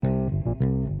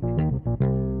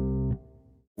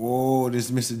This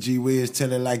is Mr. G Wiz,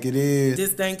 tell it like it is.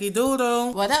 This Danky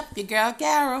Doodle. What up, your girl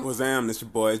Carol? What's up? This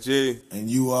your boy G. And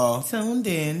you are tuned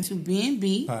in to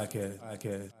B&B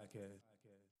Podcast.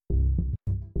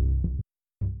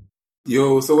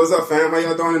 Yo, so what's up, fam? How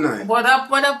y'all doing tonight? What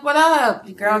up?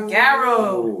 Your girl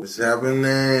Carol. What's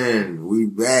happening? We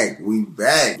back.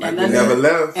 Like we never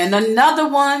left. And another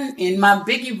one in my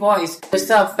Biggie voice. What's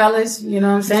up, fellas? You know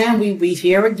what I'm saying? We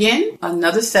here again.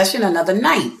 Another session, another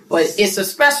night. But it's a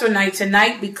special night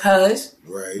tonight because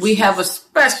we have a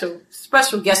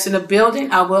special guest in the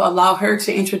building. I will allow her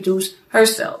to introduce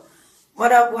herself.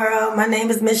 What up, world? My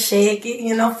name is Miss Shaky.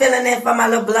 Filling in for my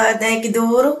little blood, Danky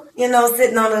Doodle.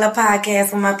 Sitting on a little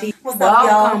podcast with my people. What's up,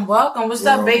 y'all? Welcome. What's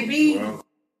up, baby? Wow.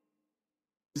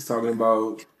 He's talking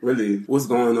about really what's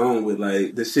going on with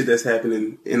like the shit that's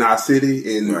happening in our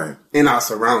city and in our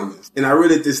surroundings. And I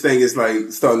really just think it's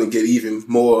like starting to get even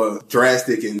more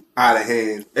drastic and out of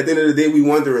hand. At the end of the day, we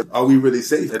wonder, are we really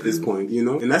safe at this point,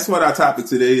 And that's what our topic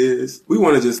today is. We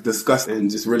want to just discuss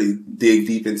and just really dig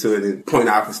deep into it and point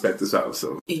our perspectives out.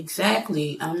 So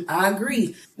exactly. I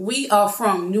agree. We are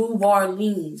from New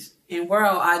Orleans. And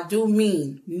world, I do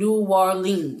mean New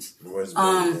Orleans.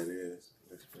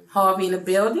 Harvey in the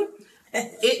building.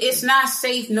 It's not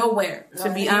safe nowhere,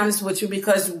 to be honest with you,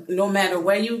 because no matter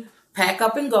where you pack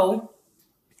up and go,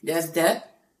 there's death,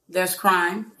 there's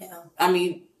crime. Yeah. I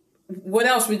mean, what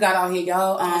else we got out here,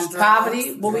 y'all?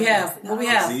 Poverty. What we have?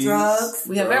 Drugs.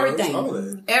 We have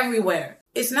everything. Everywhere.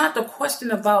 It's not the question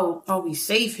about, are we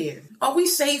safe here? Are we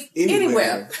safe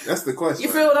anywhere? That's the question. You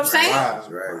feel what I'm saying?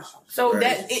 Right. So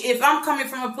that if I'm coming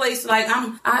from a place like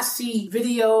I see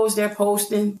videos they're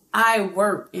posting. I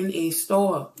work in a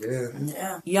store.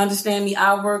 Yeah. You understand me?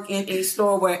 I work in a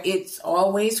store where it's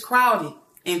always crowded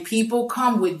and people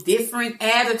come with different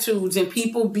attitudes and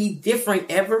people be different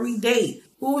every day.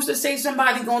 Who's to say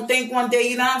somebody gonna think one day?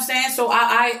 You know what I'm saying? So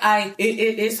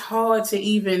it's hard to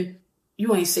even.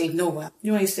 You ain't safe nowhere.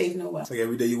 It's like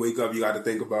every day you wake up, you got to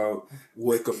think about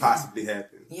what could possibly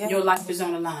happen. Yeah. Your life is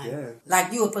on the line. Yeah.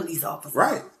 Like you a police officer.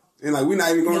 Right. And like we're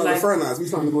not even going on the front lines. We're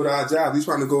trying to go to our job. We're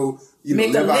trying to go,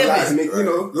 make live our lives. Make,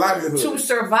 livelihood. To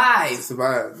survive.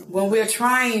 Survive. When we're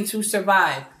trying to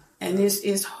survive. And this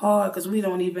is hard because we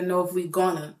don't even know if we're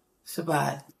gonna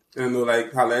survive. And I know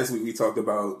like how last week we talked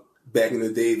about back in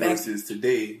the day versus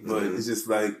today, but it's just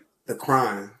like the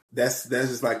crime. That's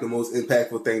just like the most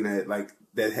impactful thing that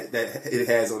it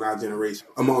has on our generation,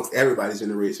 amongst everybody's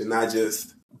generation, not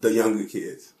just the younger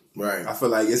kids. Right. I feel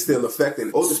like it's still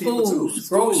affecting older people too.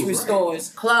 Grocery stores,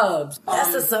 clubs.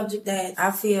 That's a subject that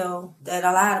I feel that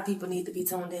a lot of people need to be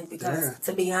tuned in because,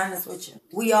 to be honest with you,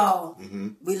 we all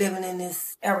we living in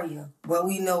this area where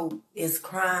we know it's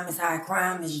crime, it's high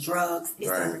crime, it's drugs, it's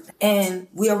everything, and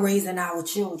we are raising our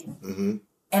children. Mm-hmm.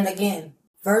 And again.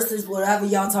 Versus whatever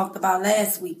y'all talked about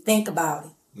last week. Think about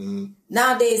it. Mm-hmm.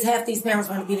 Nowadays, half these parents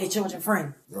want to be their children's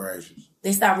friend. Right.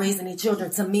 They start raising their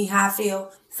children. To me, how I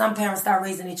feel, some parents start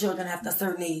raising their children after a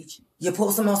certain age. You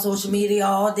post them on social media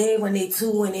all day when they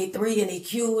 2 and they 3 and they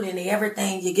cute and they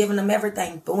everything. You're giving them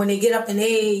everything. But when they get up in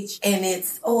age and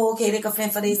it's, okay, they can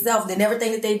fend for themselves, then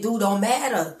everything that they do don't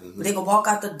matter. Mm-hmm. They can walk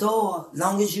out the door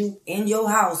long as you in your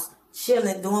house,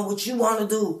 chilling, doing what you want to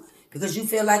do. Because you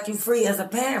feel like you're free as a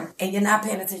parent and you're not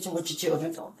paying attention what your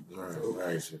children doing.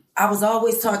 Right. I was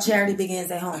always taught charity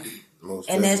begins at home.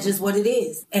 And that's just what it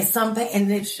is. And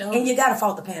and you gotta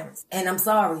fault the parents. And I'm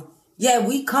sorry. Yeah,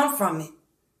 we come from it.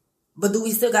 But do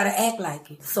we still gotta act like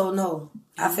it? So no,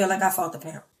 I feel like I fault the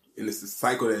parent. And it's a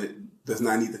cycle that does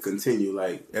not need to continue.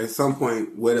 Like at some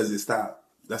point, where does it stop?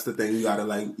 That's the thing you gotta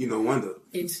wonder.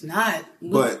 It's not.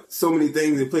 But so many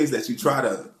things in place that you try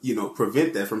to,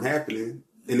 prevent that from happening.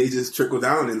 And they just trickle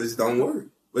down and just don't work.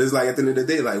 But it's like at the end of the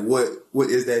day, like what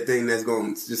is that thing that's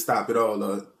going to just stop it all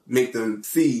or make them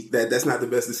see that that's not the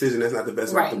best decision, that's not the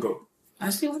best way to go?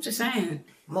 I see what you're saying.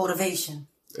 Motivation.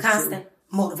 Constant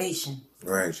motivation.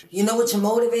 Right. You know what you're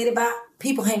motivated by?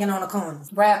 People hanging on the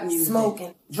corners. Rap music.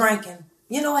 Smoking, drinking.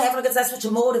 That's what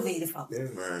you're motivated for. Yeah,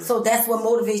 right. So that's what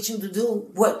motivates you to do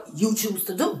what you choose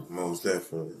to do. Most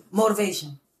definitely.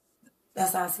 Motivation.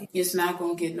 That's how I see it. It's not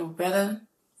going to get no better.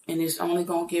 And it's only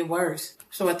going to get worse.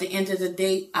 So at the end of the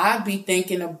day, I'd be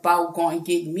thinking about going to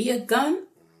get me a gun.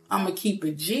 I'm going to keep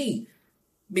a G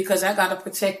because I got to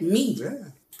protect me. Yeah.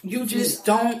 You just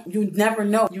you never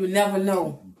know. You never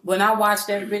know. When I watched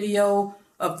that video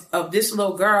of this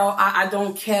little girl, I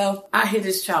don't care. I hear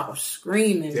this child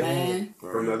screaming, man.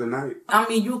 For another night. I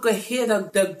mean, you could hear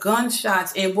the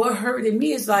gunshots. And what hurted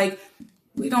me is like,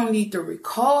 we don't need to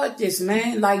record this,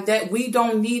 man, like that. We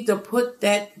don't need to put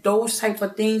those type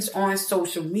of things on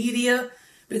social media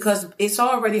because it's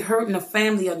already hurting the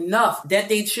family enough that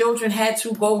their children had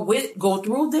to go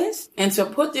through this, and to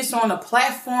put this on a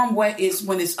platform where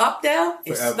when it's up there,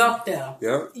 it's stuck there.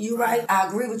 Yeah, you're right. I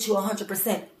agree with you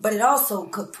 100%. But it also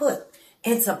could put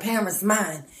into parents'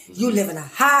 mind, you live in a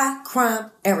high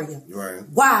crime area. Right.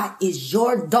 Why is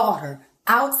your daughter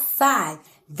outside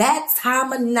that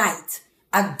time of night?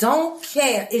 I don't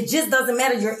care. It just doesn't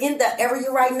matter. You're in the area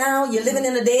right now. You're living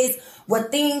in the days where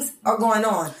things are going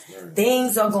on. Right.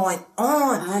 Things are going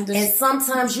on. And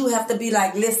sometimes you have to be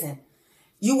like, listen,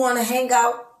 you want to hang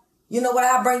out? You know what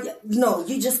I bring you? No,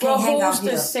 you just can't hang out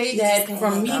here. Who's to say that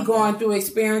from me going through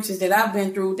experiences that I've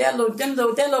been through, that little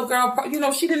girl, you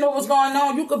know, she didn't know what's going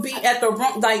on. You could be at the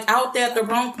wrong, like out there at the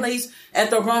wrong place at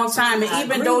the wrong time. And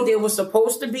even though they were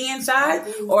supposed to be inside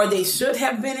or they should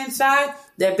have been inside,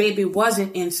 that baby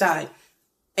wasn't inside.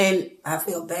 And I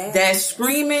feel bad. That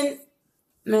screaming,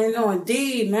 man, no,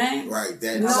 indeed, man. Right.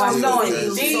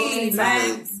 Indeed,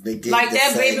 man. Like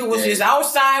that baby was just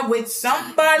outside with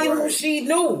somebody who she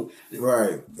knew.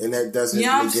 Right. And that doesn't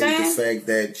negate the fact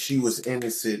that she was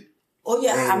innocent. Oh,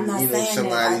 yeah, and, I'm not saying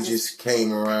somebody just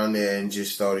came around there and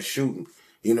just started shooting.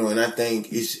 You know, and I think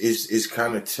it's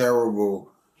kind of terrible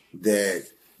that,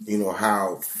 you know,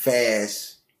 how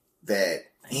fast that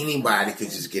anybody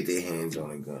could just get their hands on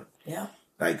a gun. Yeah.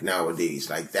 like nowadays.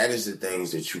 Like that is the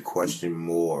things that you question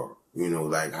more, you know,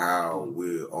 like how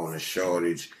we're on a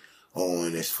shortage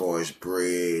on as far as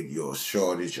bread, your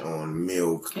shortage on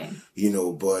milk, you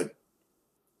know, but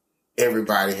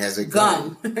everybody has a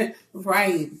gun.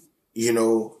 Right. You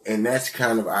know, and that's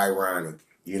kind of ironic,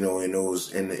 you know, in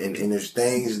those, and there's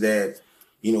things that,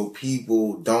 you know,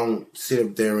 people don't sit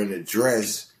up there and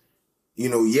address. You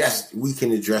know, yes, we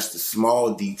can address the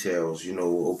small details, you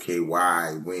know, okay,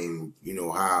 why, when, you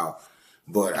know, how,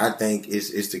 but I think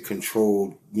it's the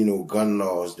controlled, you know, gun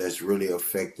laws that's really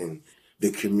affecting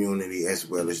the community as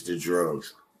well as the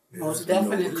drugs. Most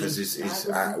definitely. You know,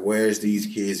 because where's these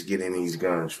kids getting these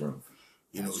guns from?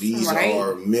 You know, these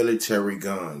are military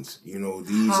guns. You know,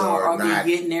 these are not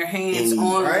getting their hands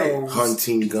on those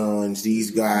hunting guns.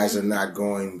 These guys are not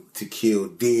going to kill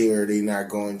deer. They're not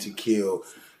going to kill,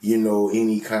 you know,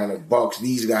 any kind of bucks.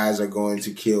 These guys are going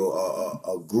to kill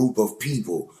a group of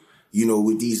people, you know,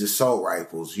 with these assault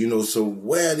rifles. You know, so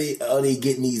where are they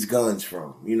getting these guns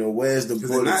from? You know, where's the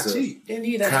bullets? They're not cheap. They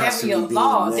need a heavier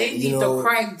law. They need to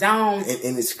crack down.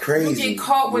 And it's crazy. You get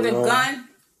caught with a gun,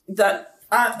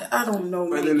 I don't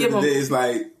know. At the end of the day, it's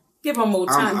like, give them more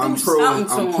time. I'm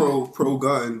pro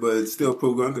gun, but still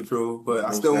pro gun control. But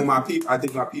I still want my people. I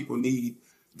think my people need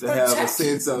to have a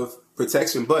sense of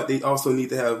protection, but they also need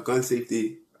to have gun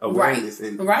safety awareness,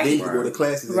 and they need to go to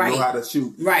classes and know how to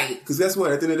shoot. Right. Because guess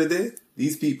what? At the end of the day,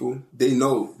 these people, they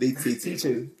know they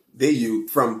teaching you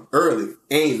from early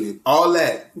aiming, all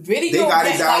that. Video, they got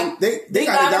it down. They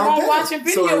got it down watching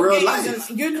video so in real life,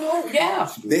 and, you know,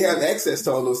 they have access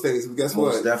to all those things. But guess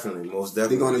what? Most definitely.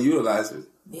 They're going to utilize it.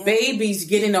 Yeah. Babies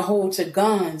getting a hold to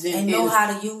guns and know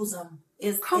how to use them.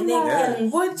 Come on,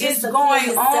 what is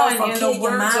going on in the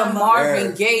words of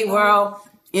Marvin Gaye, world?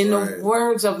 In the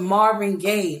words of Marvin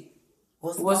Gaye,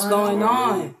 what's going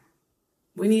on?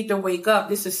 We need to wake up.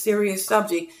 This is a serious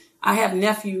subject. I have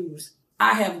nephews.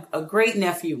 I have a great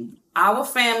nephew. Our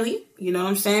family, you know what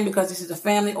I'm saying? Because this is a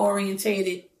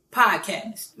family-orientated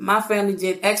podcast. My family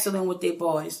did excellent with their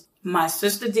boys. My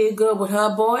sister did good with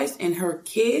her boys and her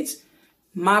kids.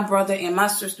 My brother and my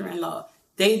sister-in-law,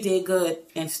 they did good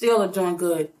and still are doing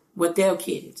good with their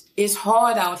kids. It's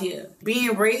hard out here.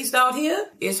 Being raised out here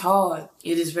is hard.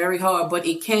 It is very hard, but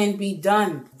it can be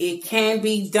done. It can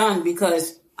be done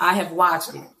because I have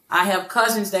watched it. I have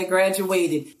cousins that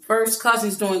graduated. First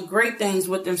cousins doing great things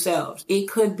with themselves. It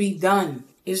could be done.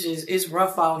 It's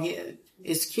rough out here.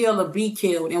 It's kill or be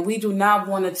killed. And we do not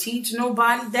want to teach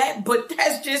nobody that, but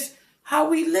that's just how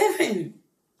we living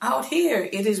out here.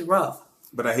 It is rough.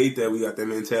 But I hate that we got that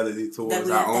mentality towards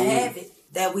our own.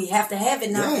 That we have to have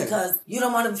it now because you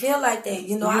don't want to feel like that.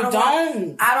 You know, I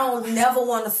don't never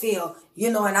want to feel,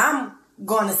 you know, and I'm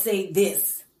going to say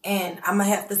this, and I'm going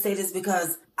to have to say this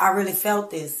because I really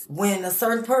felt this. When a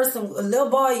certain person, a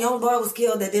young boy was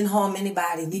killed that didn't harm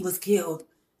anybody, and he was killed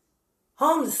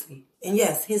harmlessly. And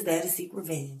yes, his daddy seek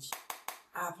revenge.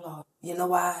 I applaud. You know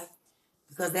why?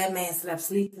 Because that man slept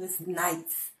sleepless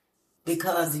nights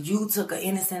because you took an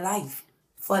innocent life.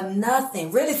 For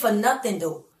nothing. Really for nothing,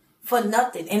 though. For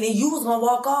nothing. And then you was going to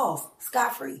walk off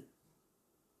scot-free.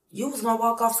 You was going to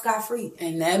walk off scot-free.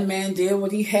 And that man did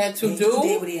what he had to do. He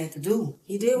did what he had to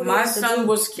do. My son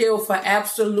was killed for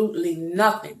absolutely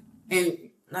nothing. And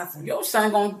Nothing. Your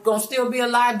son gonna still be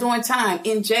alive doing time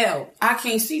in jail. I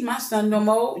can't see my son no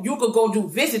more. You could go do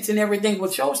visits and everything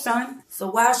with your son.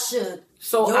 So why should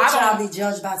your child be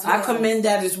judged by 12? I commend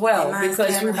that as well,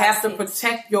 because you have to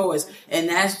protect yours. And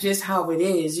that's just how it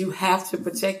is. You have to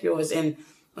protect yours. And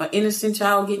an innocent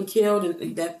child getting killed,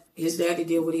 and that his daddy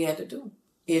did what he had to do.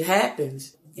 It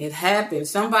happens. It happens.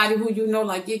 Somebody who you know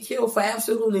like get killed for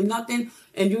absolutely nothing,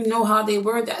 and you know how they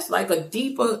were, that's like a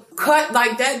deeper cut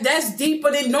like that. That's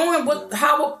deeper than knowing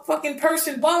how a fucking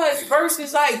person was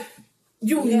versus like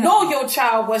you know your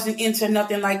child wasn't into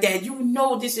nothing like that. You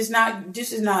know this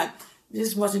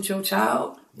wasn't your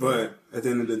child. But at the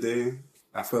end of the day,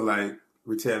 I feel like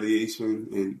retaliation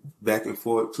and back and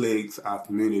forth plagues our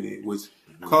community, which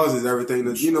causes everything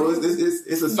to,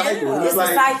 it's a cycle. Yeah. It's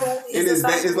like, a cycle.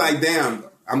 It's like, damn,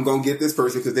 I'm going to get this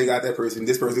person because they got that person.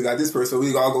 This person got this person. So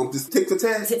we all going to just tick for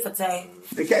tag. Tit for tag.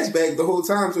 The catch back the whole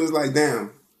time. So it's like,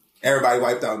 damn, everybody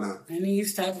wiped out now. And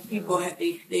these type of people,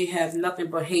 they have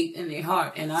nothing but hate in their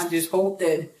heart. And I just hope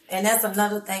that. And that's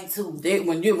another thing too.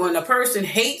 When a person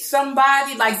hates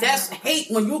somebody, like that's hate.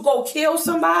 When you go kill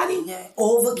somebody,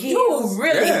 overkill. You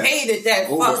really hated that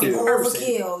fucking person.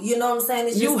 Overkill. You know what I'm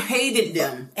saying? You hated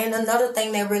them. And another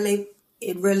thing that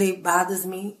really bothers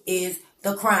me is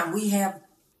the crime. We have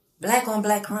black on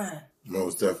black crime.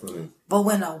 Most definitely. But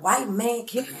when a white man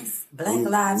kills, Black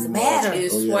Lives Matter.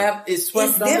 It's swept. It's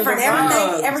different.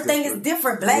 Everything is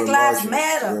different. Black Lives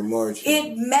Matter.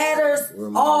 It matters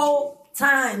all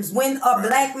times when a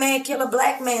black man kill a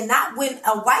black man, not when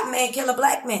a white man kill a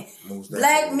black man.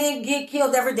 Black men get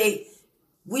killed every day.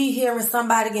 We hearing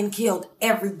somebody getting killed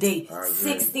every day.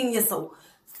 16 years old,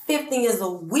 15 years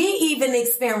old. We even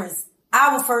experienced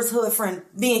our first hood friend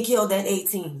being killed at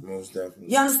 18. Most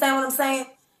definitely. You understand what I'm saying?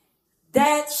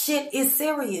 That shit is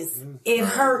serious. It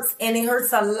hurts, and it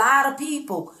hurts a lot of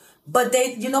people. But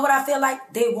you know what I feel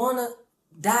like? They want to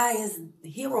die as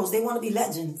heroes. They want to be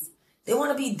legends. They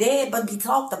want to be dead but be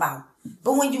talked about.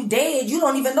 But when you dead, you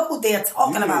don't even know what they're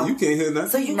talking about. You can't hear nothing.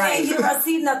 So you can't hear or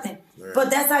see nothing. Right. But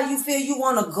that's how you feel you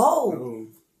want to go.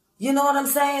 You know what I'm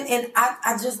saying? And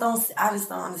I just don't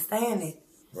understand it.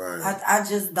 Right. I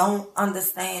just don't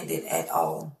understand it at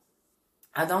all.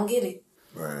 I don't get it.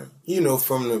 Right.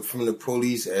 From the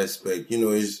police aspect,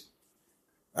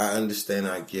 I understand,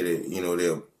 I get it.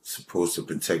 They're supposed to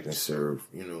protect and serve,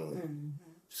 Mm-hmm.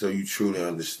 So you truly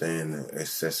understand the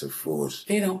excessive force.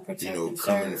 They don't protect and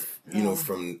coming, serve.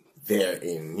 From their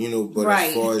end, but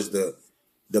as far as the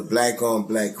black on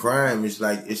black crime, it's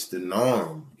like, it's the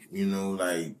norm,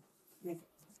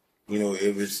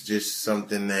 it was just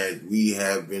something that we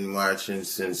have been watching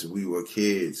since we were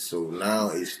kids. So now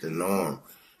it's the norm.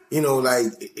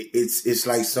 It's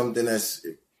like something that's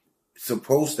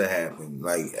supposed to happen.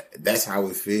 Like, that's how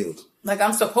it feels. Like,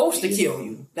 I'm supposed to kill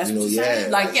you. That's what you're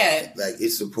saying? Like, Like,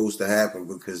 it's supposed to happen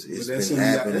because it's been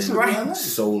happening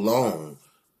so long.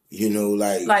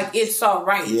 Like it's all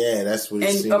right. Yeah, that's what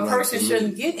it seems like. And a person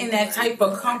shouldn't get in that type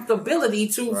of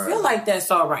comfortability to feel like that's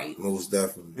all right. Most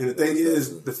definitely. And the thing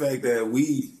is, the fact that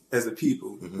we, as a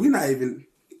people,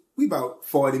 we about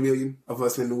 40 million of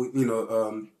us in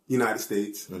the, United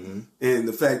States. Mm-hmm. And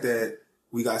the fact that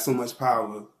we got so much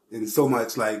power and so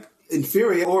much like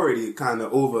inferiority kind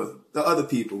of over the other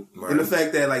people. Right. And the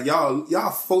fact that like y'all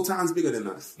 4 times bigger than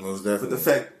us. Most definitely. But the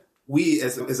fact we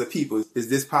as a people is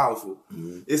this powerful.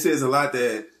 Mm-hmm. It says a lot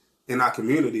that in our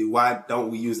community, why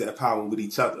don't we use that power with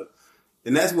each other?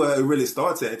 And that's where it really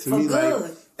starts at. To me,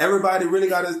 like, everybody really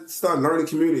got to start learning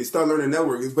community, start learning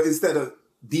networking. But instead of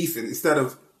beefing, instead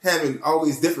of having all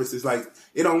these differences, like,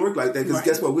 it don't work like that, because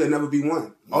guess what? We'll never be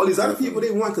one. All these other people,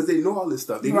 they won because they know all this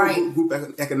stuff. They know group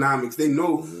economics. They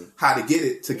know how to get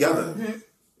it together. Mm-hmm.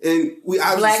 And we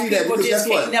obviously see that because just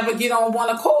can't never get on one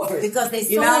accord. Because they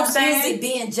so busy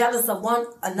being jealous of one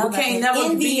another. We can't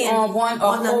never be on one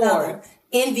accord.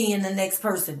 Envying the next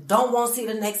person. Don't want to see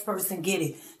the next person get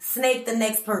it. Snake the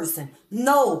next person.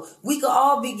 No, we could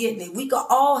all be getting it. We could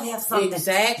all have something.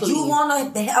 Exactly. You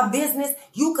want to have a business,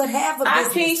 you could have a business.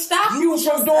 I can't stop you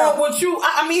from doing what you,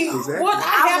 what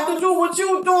I have to do what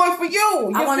you're doing for you.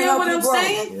 You feel what I'm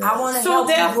saying? Yeah. I want to help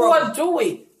you grow. So therefore, do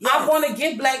it. Yes. I want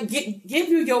to give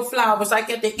you your flowers. Like,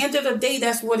 at the end of the day,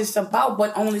 that's what it's about.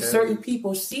 But only certain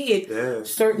people see it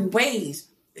certain ways.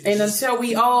 And until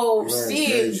we all see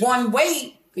it one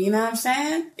way, you know what I'm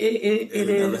saying?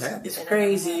 It's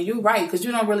crazy. And you're right, because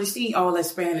you don't really see all that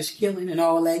Spanish killing and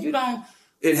all that. You don't.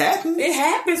 It happens. It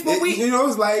happens, but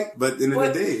it's like, but in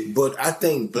the day. But I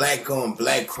think black on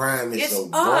black crime is a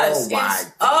worldwide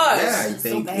thing. Yeah, I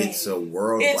think it's a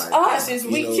worldwide thing. It's us. It's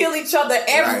we kill each other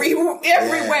everywhere.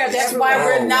 That's why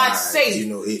we're not safe.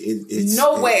 It's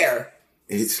nowhere.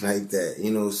 It's like that,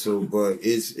 you know, so, but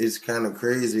it's kind of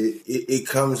crazy. It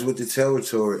comes with the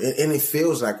territory, and it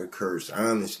feels like a curse,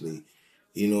 honestly.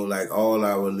 You know, like all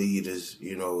our leaders,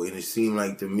 you know, and it seemed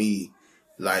like to me,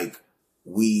 like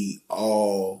we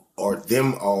all, or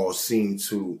them all, seem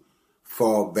to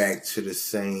fall back to the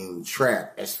same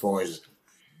trap as far as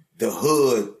the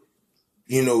hood,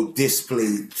 you know,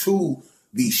 displayed to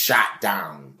be shot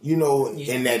down, you know,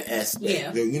 in that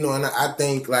aspect. You know, and I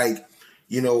think, like,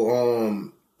 you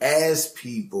know, as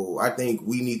people, I think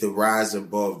we need to rise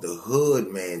above the hood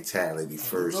mentality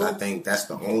first. I think that's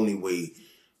the only way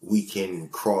we can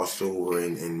cross over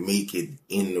and make it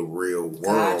in the real world.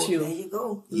 Got you. There you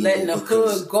go. Letting the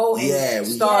hood go and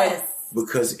start.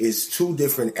 Because it's two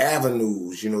different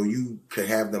avenues. You know, you could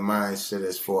have the mindset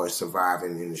as far as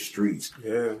surviving in the streets.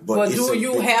 Yeah. But do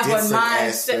you have a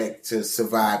mindset to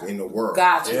survive in the world?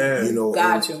 Got you. Yeah. You know,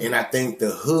 and I think the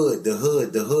hood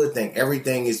thing,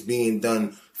 everything is being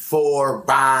done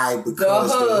by,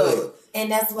 because the hood. And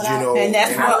that's what and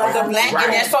that's what the black,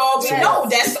 and that's all we know.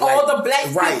 That's all the black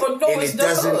people know is the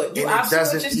hood. And it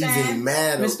doesn't even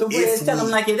matter. Mr. Wiz, tell them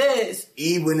like it is.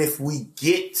 Even if we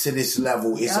get to this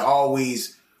level, it's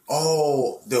always,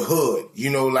 the hood.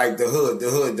 You know, like the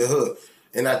hood.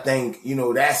 And I think, you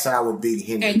know, that's our big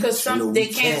hindrance. And because they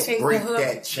can't take break the hood.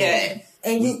 That chain.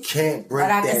 And you can't break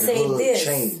that hood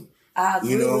chain. I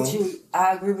agree with you.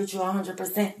 I agree with you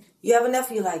 100%. You have a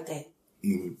nephew like that.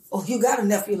 Mm-hmm. Oh, you got a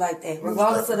nephew like that.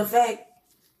 Regardless of the fact,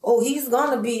 he's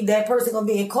going to be, that person going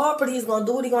to be in corporate, he's going to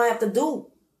do what he's going to have to do.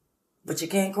 But you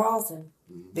can't cross him.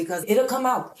 Because it'll come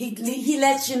out. He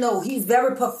lets you know he's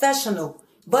very professional.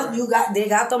 But they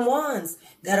got them ones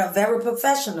that are very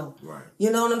professional. Right.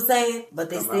 You know what I'm saying? But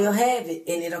they still have it,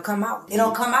 and it'll come out. It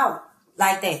don't come out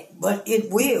like that. But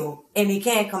it will, and it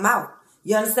can't come out.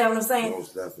 You understand what I'm saying?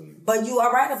 Most definitely. But you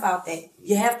are right about that.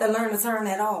 You have to learn to turn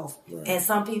that off. Right. And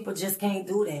some people just can't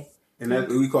do that. And that,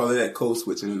 we call it that code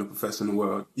switching in the professional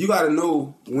world. You got to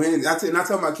know when. I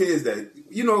tell my kids that,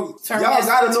 you know, y'all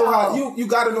got to know how you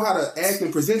got to know how to act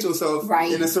and present yourself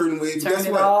in a certain way. Turn guess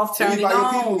it what? Off, turn it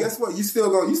on. People, guess what? You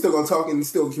still gonna talk and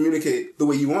still communicate the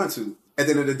way you want to. At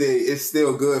the end of the day, it's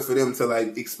still good for them to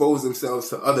like expose themselves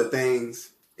to other things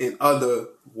in other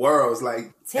worlds.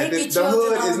 Like the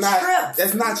hood is not trips.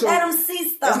 That's not your. Let them see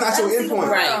stuff. That's not your endpoint.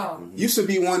 Right. Mm-hmm. You should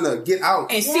be one to get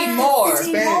out and see more,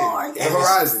 expand the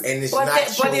horizon. And it's but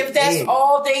if that's end.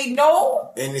 All they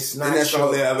know, and it's not that's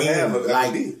all they ever have.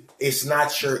 Like it's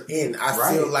not your end.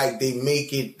 I feel like they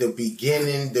make it the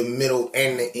beginning, the middle,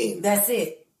 and the end. That's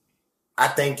it. I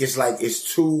think it's like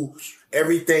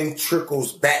everything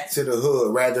trickles back to the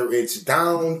hood, whether it's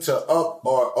down to up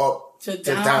or up to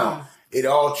down. It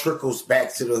all trickles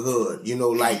back to the hood, you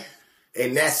know, like,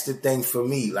 and that's the thing for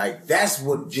me. Like, that's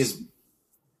what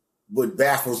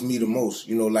baffles me the most,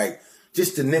 you know, like,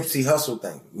 just the Nipsey Hussle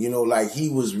thing, you know, like, he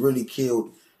was really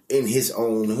killed in his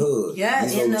own hood.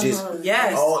 Yes, you know, in the hood.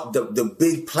 Yes. All the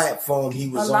big platform he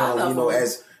was on, you know,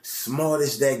 as smart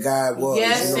as that guy was.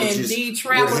 Yes, you know, and he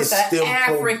traveled to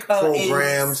Africa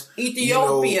programs,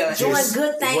 Ethiopia. Doing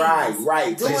good things.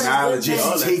 Right.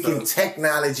 Just taking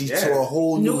technology to a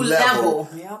whole new level.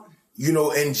 Yep. You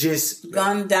know, and just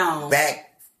gunned down.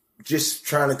 Just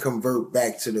trying to convert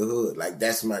back to the hood. Like,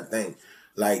 that's my thing.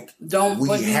 Like,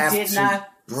 we have to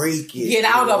break it. Get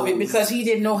out of it because he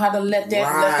didn't know how to let the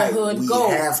hood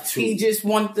go. He just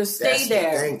wanted to stay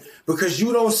there. Because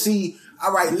you don't see...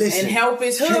 All right, listen. And help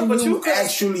his hood, but you can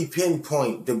actually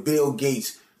pinpoint the Bill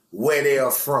Gates where they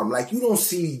are from. Like, you don't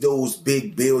see those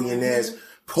big billionaires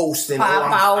posting,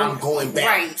 I'm going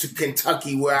back to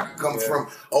Kentucky where I come from.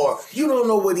 Or you don't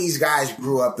know where these guys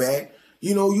grew up at.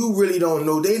 You know, you really don't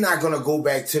know. They're not going to go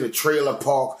back to the trailer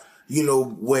park, you know,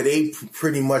 where they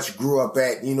pretty much grew up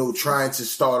at, you know, trying to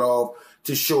start off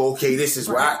to show, okay, this is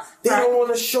why. They don't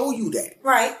want to show you that.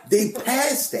 Right. They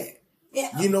passed that.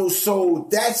 Yeah. You know, so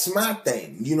that's my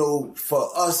thing. You know, for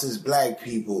us as black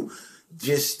people,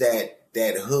 just that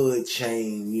hood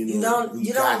chain, you know.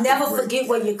 You don't never forget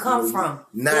where you come from.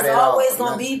 Not it's at always all.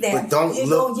 Gonna be there. But don't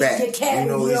look back. You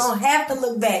don't have to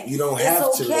look back. You don't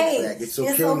have to look back. It's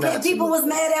okay not to. People was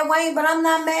mad at Wayne, but I'm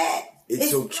not mad.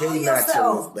 It's okay not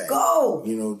to look back. Go.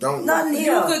 You know, don't Nothing look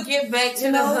here. You could get back to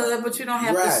the hood, but you don't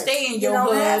have to stay in your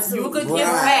hood. You could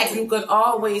get back. You could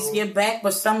always get back,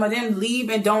 but some of them leave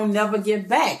and don't never get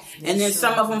back. And then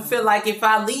some of them feel like if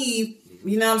I leave,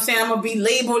 you know what I'm saying, I'm going to be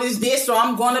labeled as this, so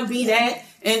I'm going to be that.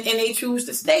 And they choose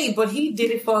to stay. But he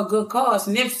did it for a good cause.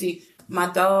 Nipsey,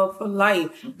 my dog for life.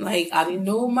 Like, I didn't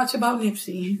know much about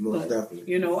Nipsey. Most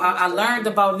definitely. You know, I learned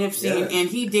about Nipsey and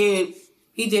he did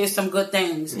he did some good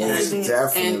things. Yes,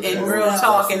 definitely. And real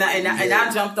talk. And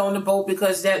I jumped on the boat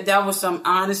because that was some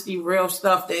honesty, real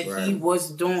stuff that he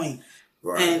was doing.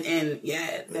 Right. And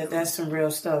that's some real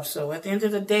stuff. So at the end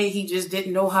of the day, he just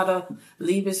didn't know how to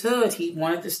leave his hood. He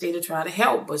wanted to stay to try to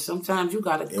help, but sometimes you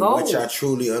gotta go. Which I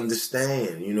truly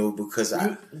understand, because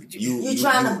you're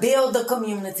trying to build the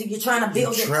community. You're trying to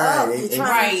build it up. You're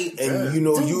trying and you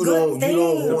don't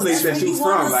the place that you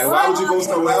from. Like, why would you go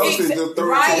somewhere else and just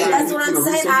throw it to That's what I'm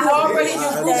saying. You already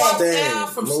grew up there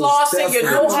from Slauson. You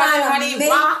know how to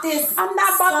rock. I'm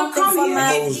not about to come here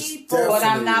and eat, but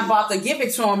I'm not about to give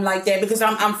it to him like that because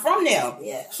I'm from there.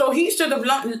 Yeah. So he should have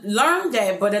learned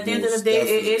that. But at the end of the day,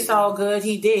 it's all good.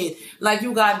 He did. Like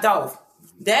you got Dolph.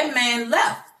 That man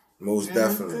left. Most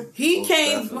definitely. He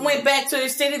went back to the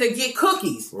city to get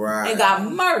cookies. Right. And got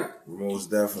murdered. Most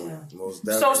definitely. Most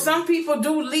definitely. So some people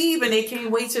do leave and they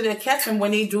can't wait till they catch them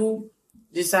when they do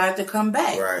decide to come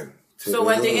back. Right. So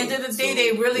at the end of the day,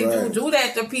 they really do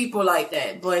that to people like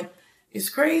that. But it's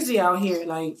crazy out here.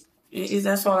 Like,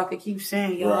 that's all I could keep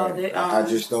saying, y'all. Right. I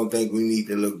just don't think we need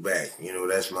to look back.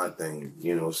 That's my thing.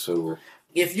 So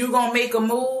if you're gonna make a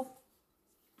move,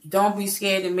 don't be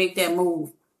scared to make that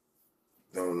move.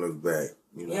 Don't look back.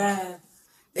 Yeah,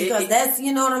 because that's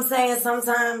what I'm saying.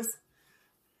 Sometimes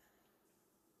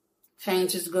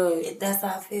change is good. That's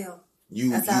how I feel.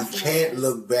 You can't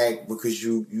look back because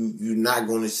you're not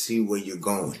going to see where you're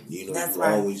going. That's you're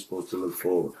always supposed to look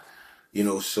forward.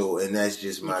 So, and that's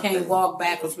just my thing. You can't walk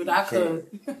backwards, but I could.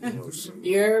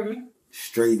 You heard me?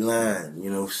 Straight line,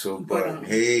 but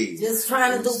hey. Just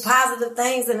trying to do positive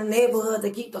things in the neighborhood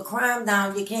to keep the crime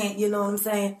down. You can't, you know what I'm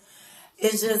saying?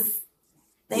 It's just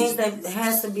things that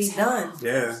has to be done.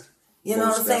 Yeah. You know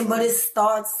what I'm saying? But it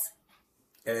starts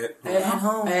at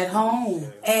home. At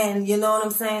home. And you know what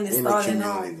I'm saying? It starts at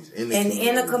home. And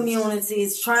in the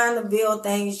communities, trying to build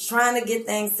things, trying to get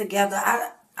things together.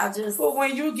 But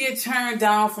when you get turned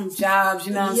down from jobs,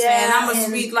 you know what I'm saying? I'm going to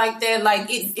speak like that. Like,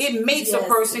 it makes a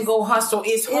person go hustle.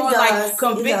 It's hard, like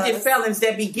convicted felons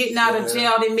that be getting out of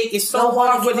jail. They make it so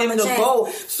hard for them to go.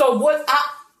 So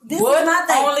this is my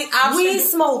thing. Weed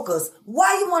smokers.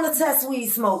 Why you want to test weed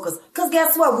smokers? Because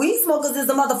guess what? Weed smokers is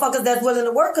the motherfuckers that's willing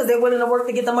to work because they're willing to work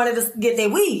to get the money to get their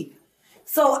weed.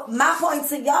 So my point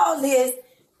to y'all is,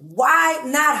 why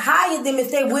not hire them if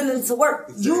they're willing to work?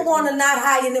 Exactly. You want to not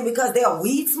hire them because they're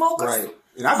weed smokers? Right.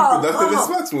 And I be productive as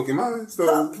fuck smoking mine.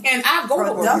 So. And I go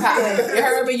to work. You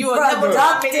heard me? You will never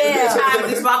drop me this time.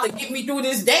 It's about to get me through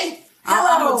this day.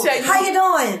 I'm going to tell you. How you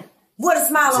doing? With a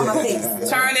smile on my face.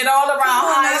 Turn it all around.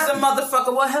 Hi, it's a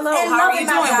motherfucker. Well, hello. How are you doing?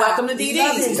 Welcome to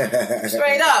DD.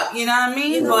 Straight up. You know what I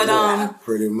mean? But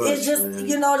pretty much. It's just,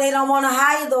 they don't want to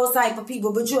hire those type of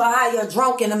people, but you'll hire a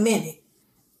drunk in a minute.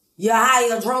 You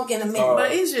hire a drunk in a minute.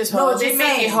 But it's just hard. They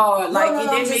make it hard. Like,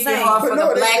 they make it hard for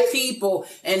the black people.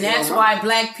 And that's why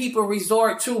black people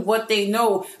resort to what they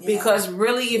know. Because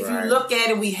really, if you look at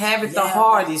it, we have it the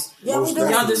hardest. You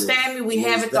understand me? We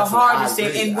have it the hardest.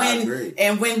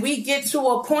 And when we get to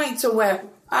a point to where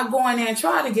I go in there and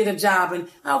try to get a job, and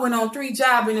I went on 3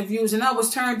 job interviews and I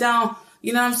was turned down,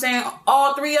 you know what I'm saying?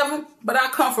 All 3 of them. But I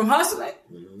come from hustling.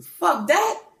 Fuck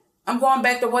that. I'm going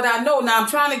back to what I know. Now I'm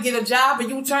trying to get a job and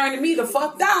you turning me the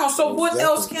fuck down. So what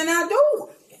else can I do?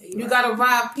 You got to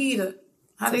rob Peter.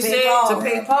 How they say it? To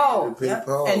pay Paul.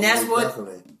 And that's what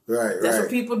that's what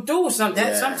people do.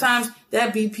 Sometimes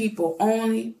that be people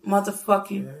only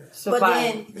motherfucking survive. But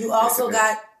then you also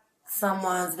got some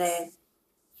ones that,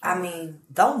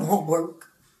 don't want work.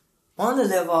 Want to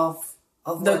live off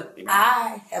of what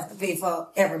I have to pay for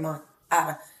every month.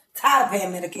 I'm tired of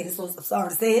paying Medicaid. So I'm sorry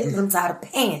to say it, but I'm tired of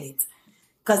paying it.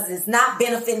 Because it's not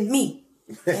benefiting me.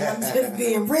 And I'm just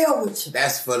being real with you.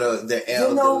 That's for the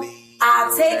elderly.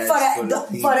 I take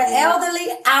for the elderly,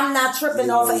 I'm not tripping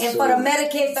over. And for the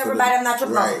Medicaid, for everybody, I'm not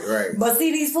tripping over. Right. But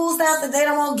see these food stamps that they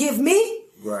don't want to give me.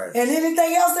 Right. And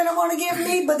anything else they don't want to give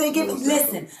me, but they give me.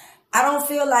 Listen, I don't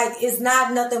feel like it's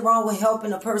not nothing wrong with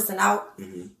helping a person out,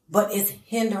 but it's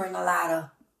hindering a lot of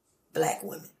black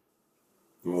women.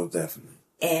 Well, definitely.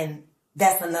 And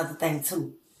that's another thing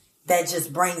too. That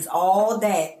just brings all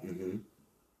that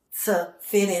to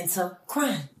fit into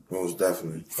crime. Most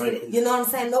definitely. See, you know what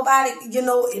I'm saying? Nobody,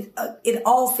 it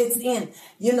all fits in.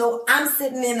 I'm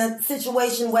sitting in a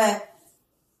situation where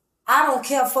I don't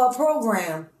care for a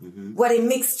program where they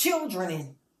mix children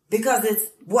in because it's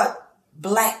what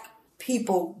black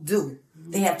people do.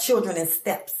 They have children in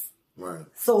steps. Right.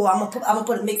 So I'm gonna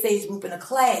put a mixed age group in a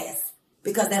class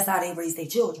because that's how they raise their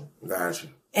children. Gotcha.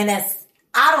 And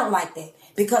I don't like that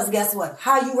because guess what?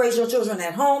 How you raise your children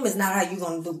at home is not how you're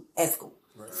gonna do at school.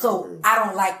 Right. So I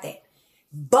don't like that.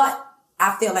 But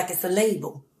I feel like it's a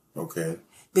label. Okay.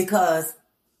 Because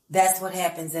that's what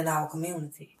happens in our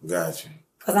community. Gotcha.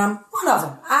 Because I'm one of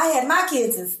them. I had my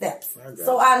kids in steps.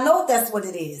 So I know that's what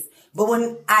it is. But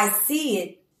when I see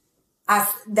it,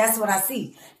 that's what I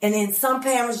see. And then some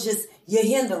parents you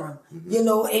hinder them,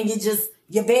 and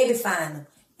you babyfying them.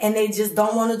 And they just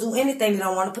don't want to do anything. They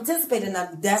don't want to participate in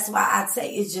nothing. That's why I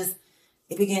say it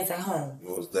begins at home.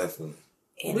 Most definitely.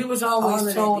 And we was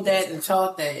always told that and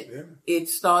taught that it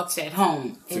starts at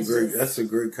home. That's a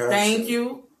great concept. Thank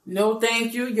you. No,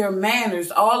 thank you. Your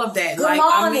manners, all of that. Good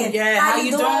morning. How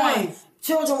you doing?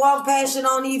 Children walk past you,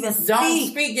 don't even speak. Don't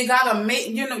speak. You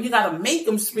gotta make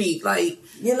them speak. Like,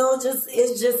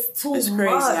 it's just too much. It's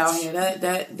crazy out here.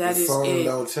 That is phone it.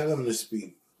 Don't tell them to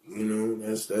speak.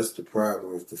 That's the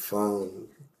problem with the phone.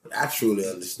 I truly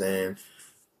understand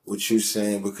what you're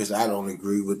saying because I don't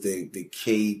agree with the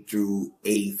K through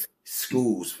 8th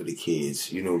schools for the kids,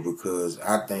 because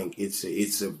I think it's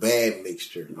a bad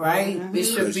mixture. Right. It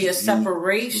should be a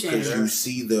separation. Because you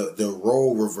see the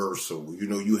role reversal.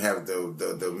 You have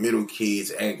the middle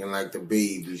kids acting like the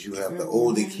babies. You have the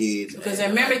older kids. Because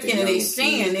they're mimicking and they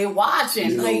seeing, they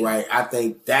watching. Right. I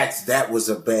think that was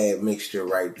a bad mixture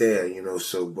right there,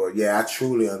 but yeah, I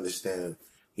truly understand.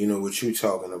 What you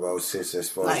talking about, sis, as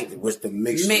far as what's the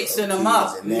mixture mixing them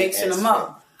up.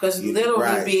 Because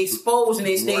literally be exposed and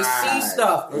they see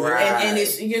stuff. And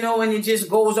it's, and it just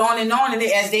goes on. And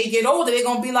as they get older, they're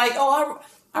going to be like, oh,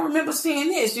 I remember seeing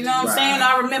this. You know what I'm saying?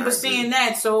 I remember seeing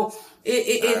that. So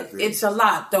it's a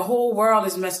lot. The whole world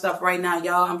is messed up right now,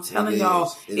 y'all. I'm telling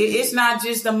y'all. It's not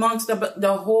just amongst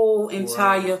the whole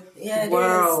entire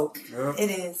world. It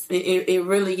is. It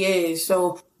really is.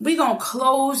 So we're going to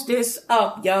close this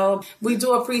up, y'all. We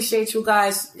do appreciate you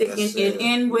guys sticking it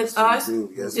in with us.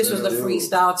 This was the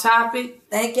freestyle topic.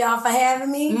 Thank y'all for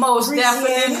having me. Most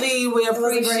definitely. We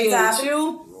appreciate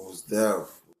you. Most definitely.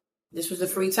 This was a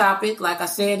free topic. Like I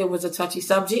said, it was a touchy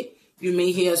subject. You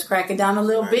may hear us cracking down a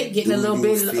little bit, getting a little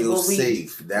bit. Feel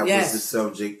safe. That was the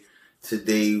subject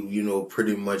today,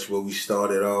 pretty much where we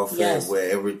started off at,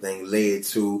 where everything led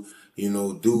to,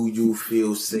 do you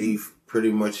feel safe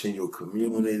pretty much in your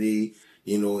community,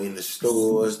 in the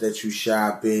stores that you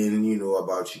shop in,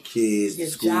 about your kids, the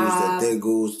schools that they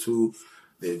goes to,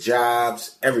 their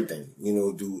jobs, everything,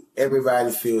 do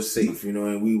everybody feel safe,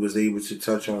 and we was able to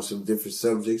touch on some different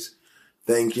subjects.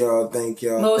 Thank y'all.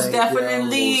 Most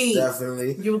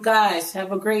definitely. You guys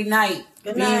have a great night.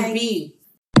 Good night. B&B.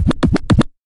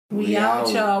 We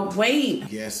out, y'all. Wait.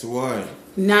 Guess what?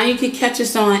 Now you can catch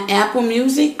us on Apple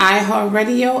Music,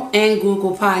 iHeartRadio, and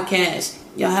Google Podcasts.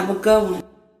 Y'all have a good one.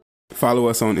 Follow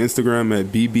us on Instagram at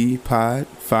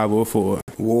BBPod504.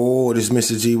 Whoa, this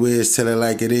Mr. G Wiz, Tell It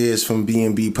Like It Is from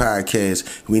B&B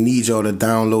Podcast. We need y'all to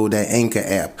download that Anchor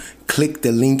app. Click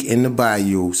the link in the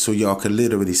bio so y'all can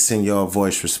literally send y'all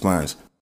voice response.